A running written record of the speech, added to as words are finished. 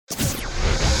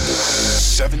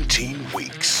17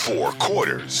 weeks, 4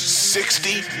 quarters,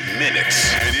 60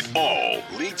 minutes, and it all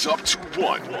leads up to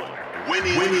one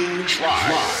winning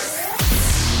drive.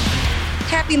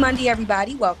 Happy Monday,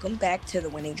 everybody. Welcome back to the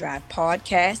Winning Drive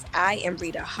podcast. I am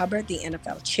Rita Hubbard, the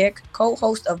NFL chick,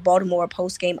 co-host of Baltimore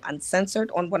Postgame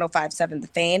Uncensored on 105.7 The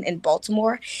Fan in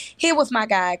Baltimore, here with my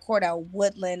guy, Cordell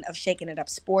Woodland of Shaking It Up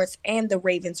Sports and the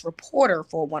Ravens reporter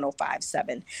for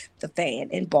 105.7 The Fan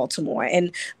in Baltimore.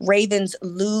 And Ravens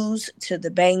lose to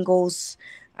the Bengals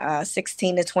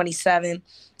 16-27.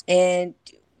 And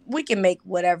we can make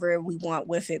whatever we want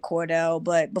with it, Cordell.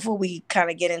 But before we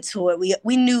kind of get into it,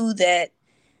 we knew that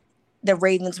the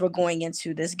Ravens were going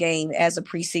into this game as a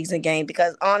preseason game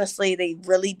because honestly, they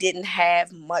really didn't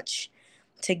have much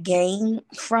to gain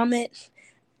from it.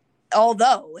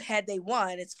 Although, had they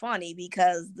won, it's funny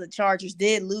because the Chargers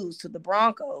did lose to the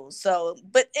Broncos. So,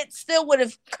 but it still would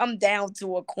have come down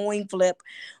to a coin flip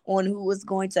on who was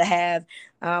going to have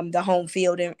the home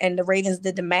field. And the Ravens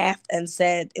did the math and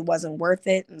said it wasn't worth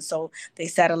it. And so they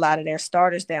set a lot of their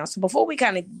starters down. So before we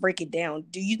kind of break it down,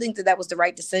 do you think that was the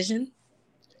right decision?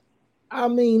 I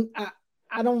mean,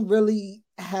 I don't really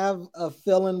have a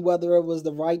feeling whether it was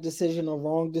the right decision or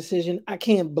wrong decision. I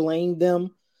can't blame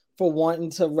them for wanting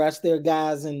to rest their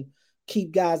guys and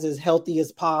keep guys as healthy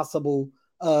as possible,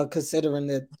 considering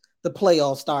that the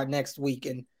playoffs start next week.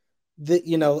 And,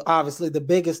 obviously the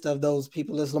biggest of those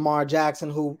people is Lamar Jackson,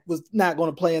 who was not going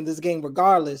to play in this game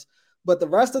regardless. But the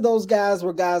rest of those guys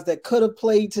were guys that could have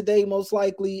played today most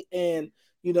likely, and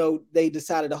they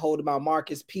decided to hold him out.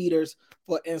 Marcus Peters,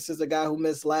 for instance, a guy who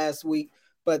missed last week,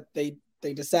 but they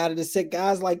decided to sit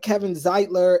guys like Kevin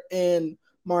Zeitler and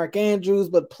Mark Andrews,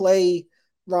 but play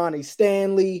Ronnie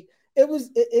Stanley. It was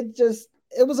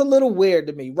a little weird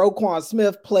to me. Roquan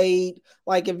Smith played.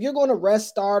 Like, if you're going to rest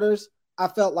starters, I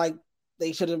felt like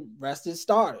they should have rested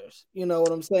starters. You know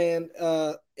what I'm saying?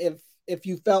 If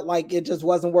you felt like it just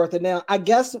wasn't worth it. Now, I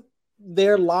guess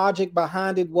their logic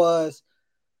behind it was,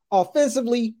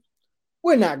 offensively,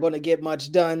 we're not going to get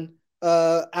much done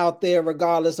out there,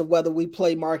 regardless of whether we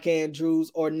play Mark Andrews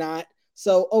or not.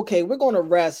 So, okay, we're going to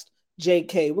rest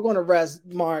JK. We're going to rest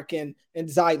Mark and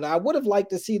Zeitler. I would have liked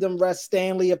to see them rest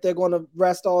Stanley if they're going to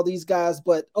rest all these guys,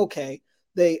 but okay.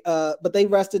 They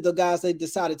rested the guys they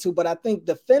decided to. But I think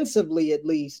defensively, at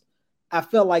least, I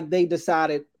felt like they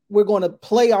decided we're going to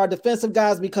play our defensive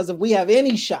guys because if we have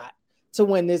any shot to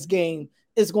win this game,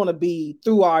 it's going to be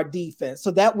through our defense.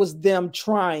 So that was them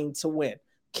trying to win,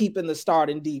 keeping the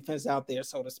starting defense out there,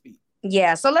 so to speak.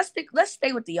 Yeah, so let's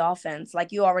stay with the offense.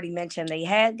 Like you already mentioned, they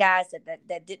had guys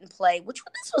that didn't play, which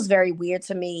this was very weird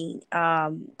to me,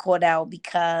 Cordell,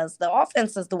 because the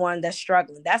offense is the one that's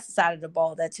struggling. That's the side of the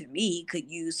ball that, to me, could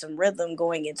use some rhythm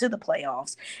going into the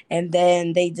playoffs. And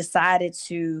then they decided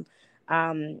to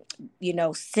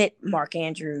sit Mark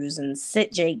Andrews and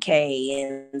sit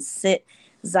JK and sit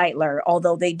Zeitler,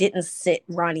 although they didn't sit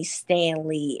Ronnie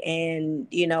Stanley and,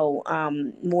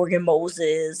 Morgan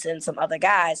Moses and some other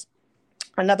guys.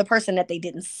 Another person that they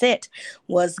didn't sit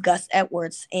was Gus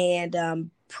Edwards.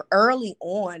 And early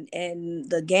on in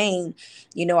the game,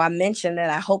 I mentioned that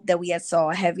I hope that we had saw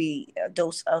a heavy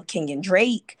dose of Kenyon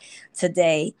Drake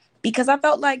today, because I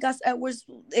felt like Gus Edwards,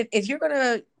 if you're going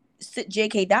to sit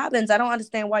J.K. Dobbins, I don't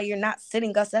understand why you're not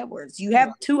sitting Gus Edwards. You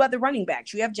have two other running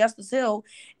backs. You have Justice Hill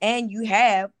and you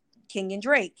have Kenyon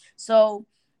Drake. So,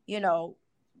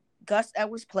 Gus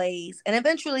Edwards plays, and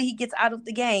eventually he gets out of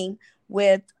the game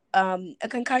with a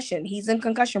concussion. He's in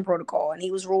concussion protocol and he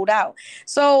was ruled out.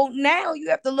 So now you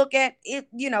have to look at it,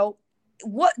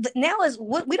 what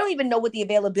we don't even know what the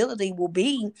availability will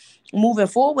be moving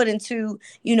forward into,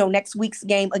 next week's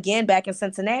game again back in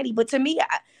Cincinnati. But to me,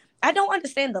 I don't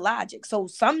understand the logic. So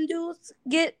some dudes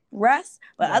get rest,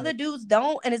 but other dudes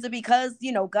don't. And is it because,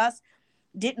 Gus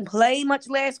didn't play much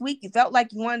last week? You felt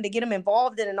like you wanted to get him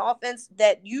involved in an offense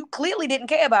that you clearly didn't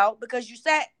care about because you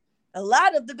sat a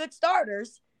lot of the good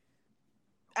starters.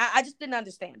 I just didn't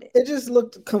understand it. It just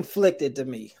looked conflicted to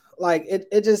me. Like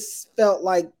it just felt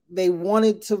like they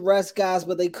wanted to rest guys,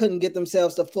 but they couldn't get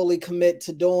themselves to fully commit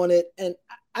to doing it. And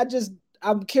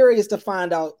I'm curious to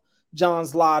find out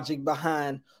John's logic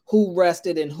behind who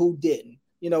rested and who didn't.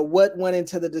 What went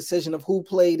into the decision of who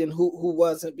played and who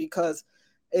wasn't, because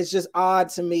it's just odd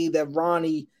to me that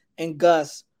Ronnie and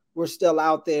Gus were still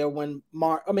out there when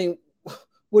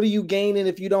what are you gaining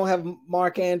if you don't have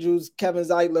Mark Andrews, Kevin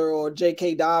Zeitler, or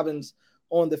J.K. Dobbins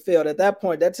on the field? At that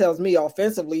point, that tells me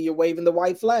offensively you're waving the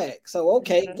white flag. So,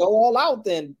 okay, go all out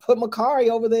then. Put Makari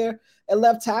over there at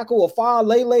left tackle, or Fa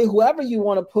Lele, whoever you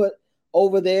want to put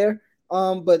over there.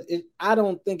 But I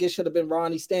don't think it should have been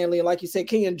Ronnie Stanley. And like you said,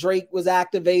 Kenyon Drake was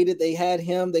activated. They had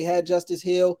him. They had Justice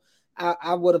Hill.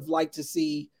 I would have liked to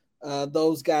see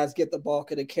those guys get the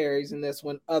bulk of the carries in this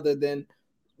one, other than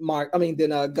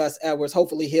Gus Edwards.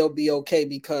 Hopefully he'll be okay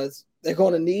because they're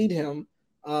going to need him.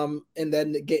 And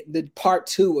then get the part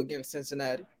 2 against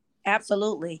Cincinnati.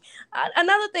 Absolutely.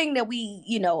 Another thing that we,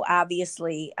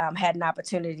 obviously had an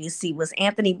opportunity to see was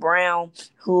Anthony Brown,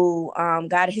 who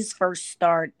got his first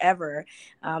start ever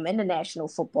in the National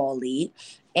Football League.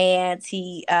 And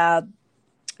he,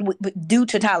 due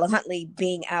to Tyler Huntley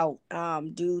being out,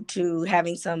 due to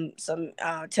having some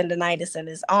tendonitis in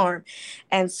his arm.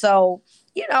 And so,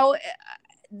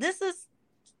 this is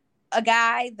a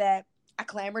guy that I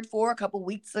clamored for a couple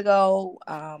weeks ago.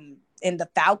 In the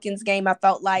Falcons game, I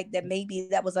felt like that maybe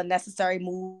that was a necessary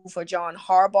move for John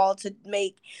Harbaugh to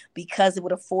make, because it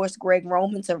would have forced Greg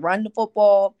Roman to run the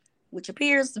football, which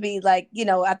appears to be like,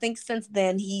 I think since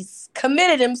then he's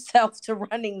committed himself to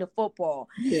running the football.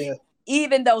 Yeah.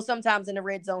 Even though sometimes in the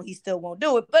red zone he still won't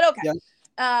do it, but okay.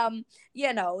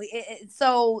 Yeah.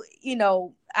 So,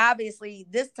 obviously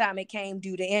this time it came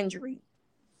due to injury.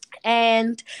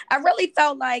 And I really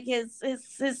felt like his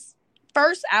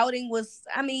first outing was,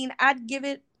 I'd give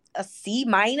it a C-.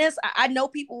 I know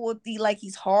people would be like,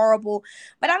 he's horrible,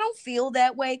 but I don't feel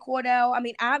that way, Cordell.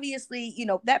 Obviously,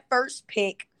 that first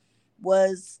pick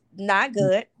was not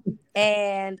good.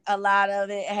 And a lot of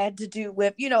it had to do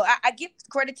with, I give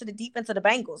credit to the defense of the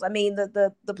Bengals.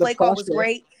 The play call was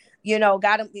great. He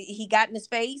got in his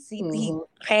face. He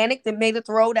panicked and made a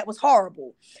throw that was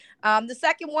horrible. The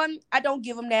second one, I don't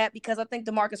give him that, because I think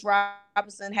Demarcus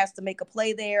Robinson has to make a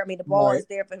play there. The ball is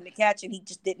there for him to catch, and he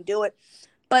just didn't do it.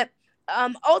 But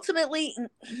ultimately,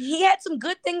 he had some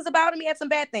good things about him. He had some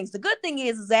bad things. The good thing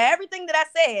is that everything that I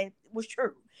said was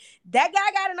true. That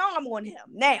guy got an arm on him.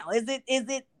 Now, is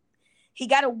it he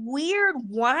got a weird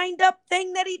wind-up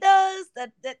thing that he does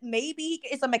that maybe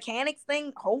it's a mechanics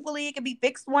thing. Hopefully it can be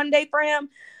fixed one day for him.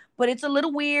 But it's a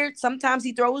little weird. Sometimes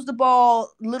he throws the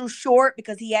ball a little short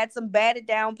because he had some batted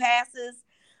down passes.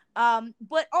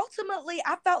 But ultimately,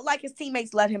 I felt like his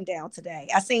teammates let him down today.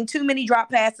 I seen too many drop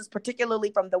passes,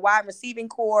 particularly from the wide receiving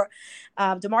core.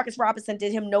 Demarcus Robinson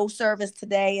did him no service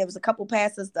today. It was a couple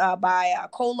passes by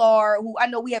Kolar, who I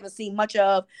know we haven't seen much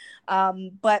of.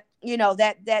 But,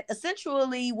 that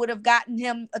essentially would have gotten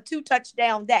him a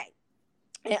 2-touchdown day.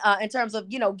 In terms of,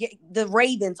 get the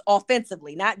Ravens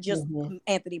offensively, not just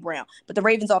Anthony Brown, but the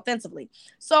Ravens offensively.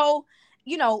 So,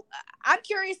 I'm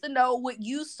curious to know what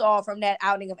you saw from that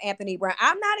outing of Anthony Brown.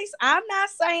 I'm not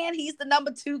saying he's the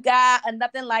number 2 guy or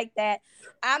nothing like that.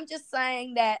 I'm just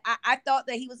saying that I thought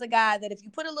that he was a guy that if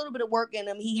you put a little bit of work in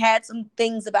him, he had some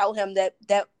things about him that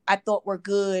I thought were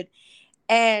good.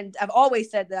 And I've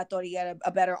always said that I thought he had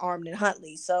a better arm than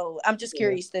Huntley. So I'm just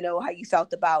curious to know how you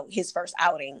felt about his first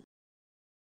outing.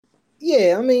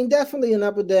 Yeah, definitely an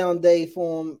up or down day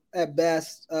for him at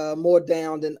best. More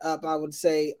down than up, I would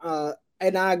say.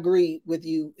 And I agree with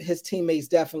you. His teammates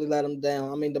definitely let him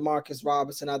down. Demarcus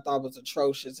Robinson, I thought, was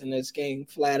atrocious in this game,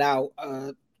 flat out.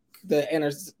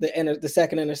 The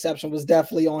second interception was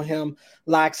definitely on him.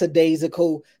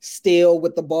 Lackadaisical, still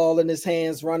with the ball in his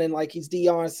hands, running like he's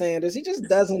Deion Sanders. He just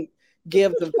doesn't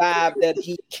give the vibe that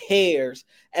he cares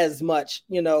as much.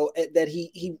 That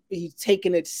he's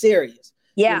taking it serious.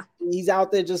 Yeah. He's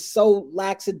out there just so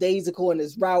lackadaisical in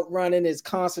his route running, his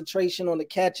concentration on the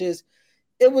catches.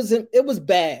 It was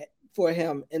bad for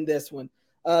him in this one.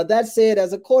 That said,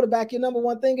 as a quarterback, your number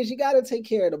one thing is you got to take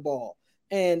care of the ball.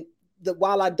 And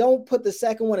while I don't put the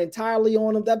second one entirely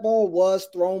on him, that ball was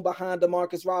thrown behind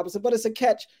Demarcus Robinson, but it's a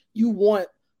catch you want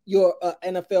your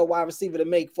NFL wide receiver to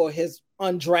make for his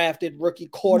undrafted rookie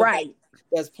quarterback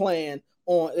that's playing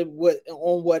on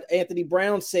what Anthony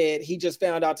Brown said. He just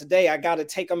found out today. I got to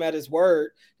take him at his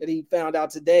word that he found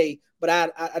out today, but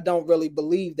I don't really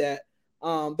believe that.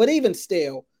 But even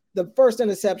still, the first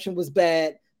interception was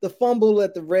bad. The fumble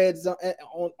at the red zone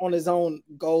on his own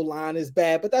goal line is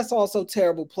bad, but that's also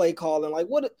terrible play calling. Like,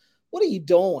 what are you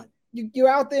doing? You're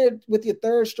out there with your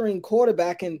third string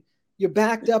quarterback and you're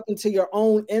backed up into your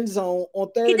own end zone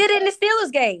on third. He did it in the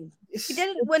Steelers game. He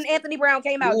did it when Anthony Brown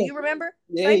came out. Do you remember?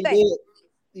 Yeah, Same thing.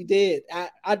 He did.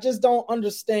 I just don't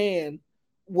understand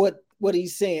what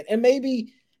he's saying. And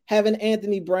maybe having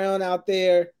Anthony Brown out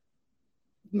there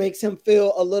makes him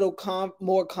feel a little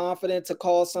more confident to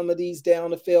call some of these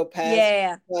down the field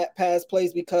pass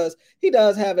plays, because he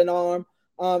does have an arm.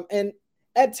 And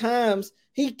at times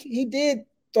he did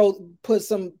put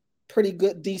some pretty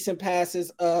good, decent passes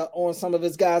on some of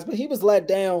his guys, but he was let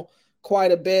down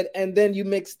quite a bit. And then you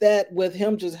mix that with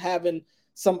him just having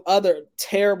some other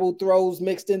terrible throws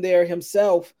mixed in there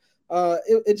himself.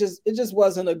 It just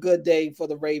wasn't a good day for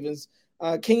the Ravens.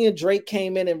 Kenyon Drake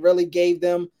came in and really gave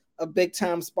them a big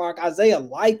time spark. Isaiah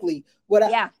Likely,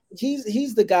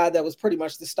 he's the guy that was pretty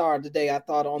much the star of the day, I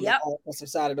thought, on the offensive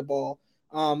side of the ball.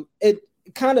 It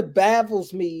kind of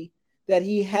baffles me that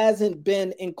he hasn't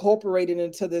been incorporated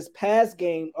into this pass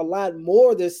game a lot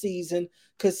more this season,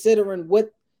 considering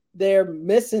what they're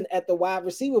missing at the wide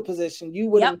receiver position. You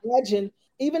would imagine,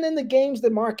 even in the games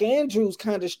that Mark Andrews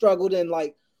kind of struggled in,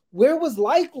 like, where was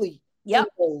Likely?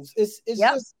 It's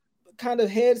just kind of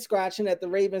head scratching that the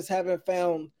Ravens haven't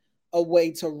found a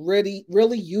way to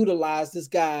really utilize this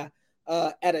guy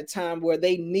at a time where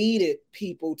they needed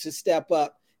people to step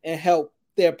up and help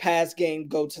their pass game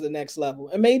go to the next level.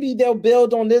 And maybe they'll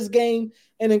build on this game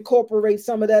and incorporate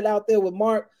some of that out there with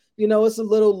Mark. It's a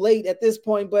little late at this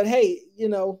point, but hey,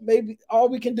 maybe all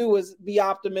we can do is be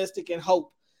optimistic and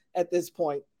hope at this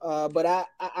point. But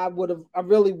I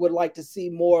really would like to see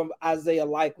more of Isaiah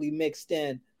Likely mixed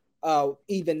in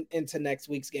even into next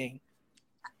week's game.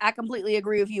 I completely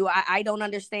agree with you. I don't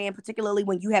understand, particularly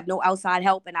when you have no outside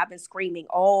help, and I've been screaming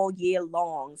all year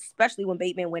long, especially when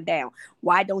Bateman went down.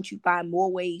 Why don't you find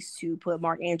more ways to put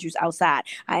Mark Andrews outside?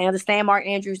 I understand Mark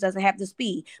Andrews doesn't have the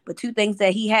speed, but two things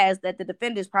that he has that the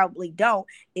defenders probably don't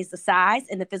is the size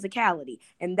and the physicality,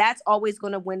 and that's always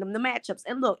going to win them the matchups.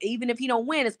 And look, even if you don't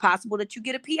win, it's possible that you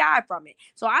get a PI from it.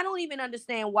 So I don't even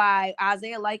understand why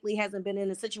Isaiah Likely hasn't been in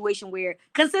a situation where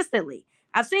consistently,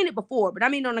 I've seen it before, but I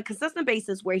mean on a consistent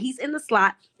basis where he's in the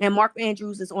slot and Mark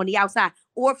Andrews is on the outside,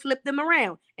 or flip them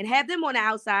around and have them on the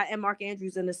outside and Mark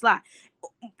Andrews in the slot.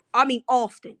 I mean,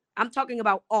 often. I'm talking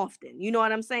about often. You know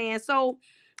what I'm saying? So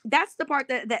that's the part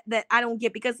that I don't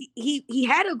get, because he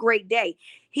had a great day.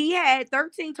 He had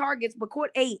 13 targets, but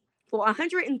caught 8 for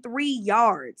 103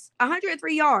 yards.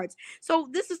 103 yards. So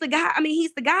this is the guy. I mean,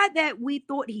 he's the guy that we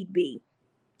thought he'd be.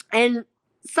 And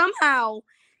somehow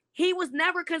he was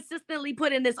never consistently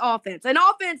put in this offense, an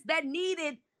offense that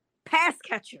needed pass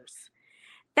catchers.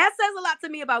 That says a lot to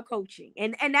me about coaching,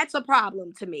 and that's a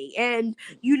problem to me. And,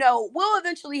 we'll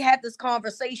eventually have this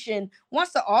conversation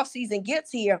once the offseason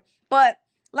gets here. But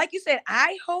like you said,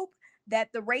 I hope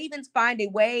that the Ravens find a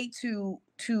way to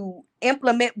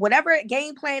implement whatever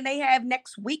game plan they have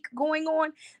next week going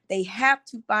on. They have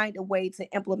to find a way to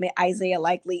implement Isaiah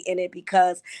Likely in it,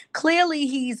 because clearly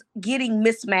he's getting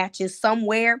mismatches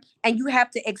somewhere, and you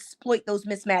have to exploit those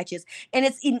mismatches. And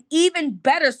it's an even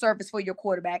better service for your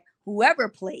quarterback, whoever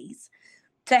plays,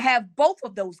 to have both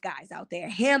of those guys out there,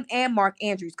 him and Mark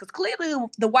Andrews, because clearly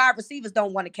the wide receivers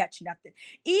don't want to catch nothing.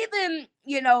 Even,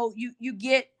 you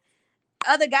get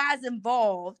other guys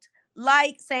involved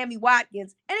like Sammy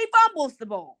Watkins, and he fumbles the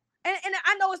ball. And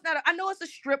I know I know it's a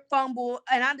strip fumble,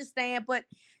 and I understand, but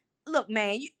look,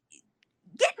 man, you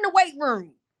get in the weight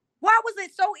room. Why was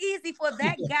it so easy for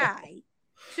that guy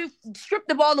to strip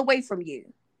the ball away from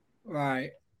you?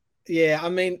 Right. Yeah, I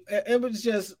mean, it was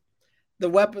just the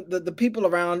weapon, the people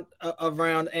around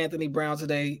Anthony Brown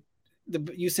today.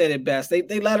 You said it best.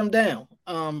 They let him down.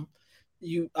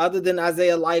 Other than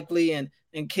Isaiah Likely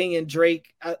and Kenyon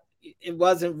Drake, it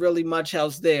wasn't really much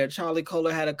else there. Charlie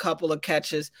Kohler had a couple of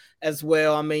catches as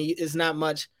well. I mean, it's not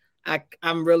much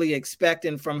I'm really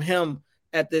expecting from him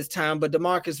at this time. But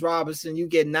DeMarcus Robinson, you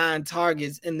get 9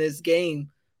 targets in this game.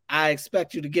 I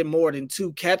expect you to get more than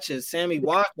 2 catches. Sammy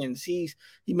Watkins, he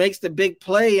makes the big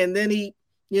play, and then he,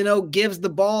 gives the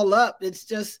ball up. It's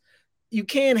just, you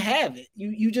can't have it.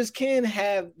 You just can't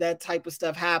have that type of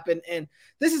stuff happen. And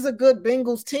this is a good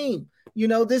Bengals team.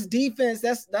 This defense,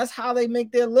 that's how they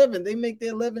make their living. They make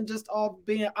their living just off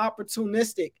being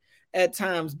opportunistic at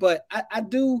times. But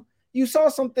you saw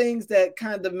some things that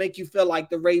kind of make you feel like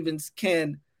the Ravens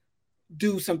can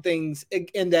do some things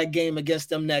in that game against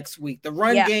them next week. The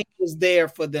run game was there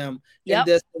for them. And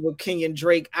this with Kenyon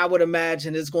Drake, I would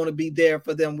imagine is going to be there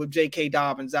for them with J.K.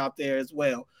 Dobbins out there as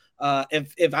well.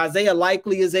 If Isaiah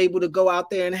Likely is able to go out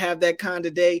there and have that kind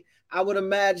of day, I would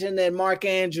imagine that Mark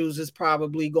Andrews is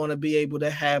probably going to be able to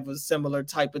have a similar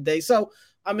type of day. So,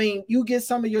 I mean, you get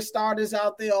some of your starters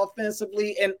out there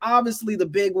offensively, and obviously the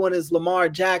big one is Lamar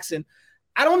Jackson.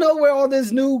 I don't know where all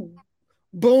this new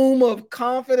boom of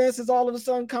confidence has all of a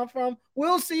sudden come from.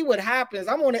 We'll see what happens.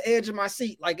 I'm on the edge of my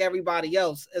seat like everybody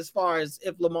else as far as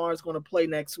if Lamar is going to play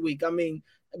next week. I mean,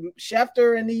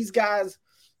 Schefter and these guys,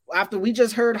 after we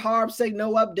just heard Harb say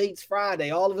no updates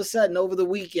Friday, all of a sudden over the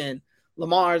weekend,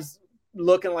 Lamar's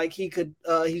looking like he could.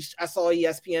 I saw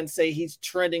ESPN say he's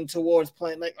trending towards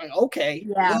playing. Like okay,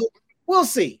 we'll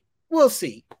see. We'll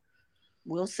see.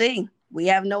 We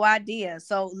have no idea.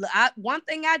 So one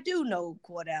thing I do know,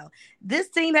 Cordell, this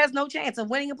team has no chance of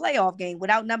winning a playoff game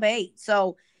without number 8.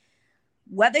 So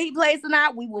whether he plays or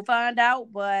not, we will find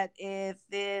out. But if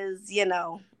there's,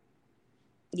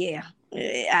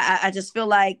 I just feel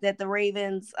like that the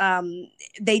Ravens,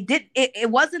 they did it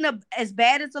wasn't as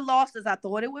bad as a loss as I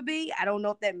thought it would be. I don't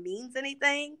know if that means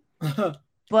anything,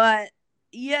 but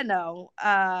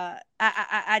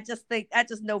I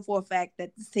just know for a fact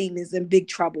that this team is in big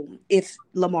trouble if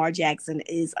Lamar Jackson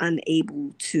is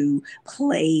unable to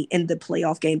play in the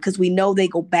playoff game, because we know they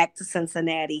go back to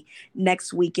Cincinnati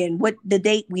next weekend. What the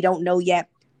date we don't know yet,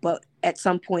 but at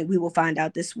some point we will find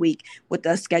out this week what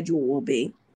the schedule will be.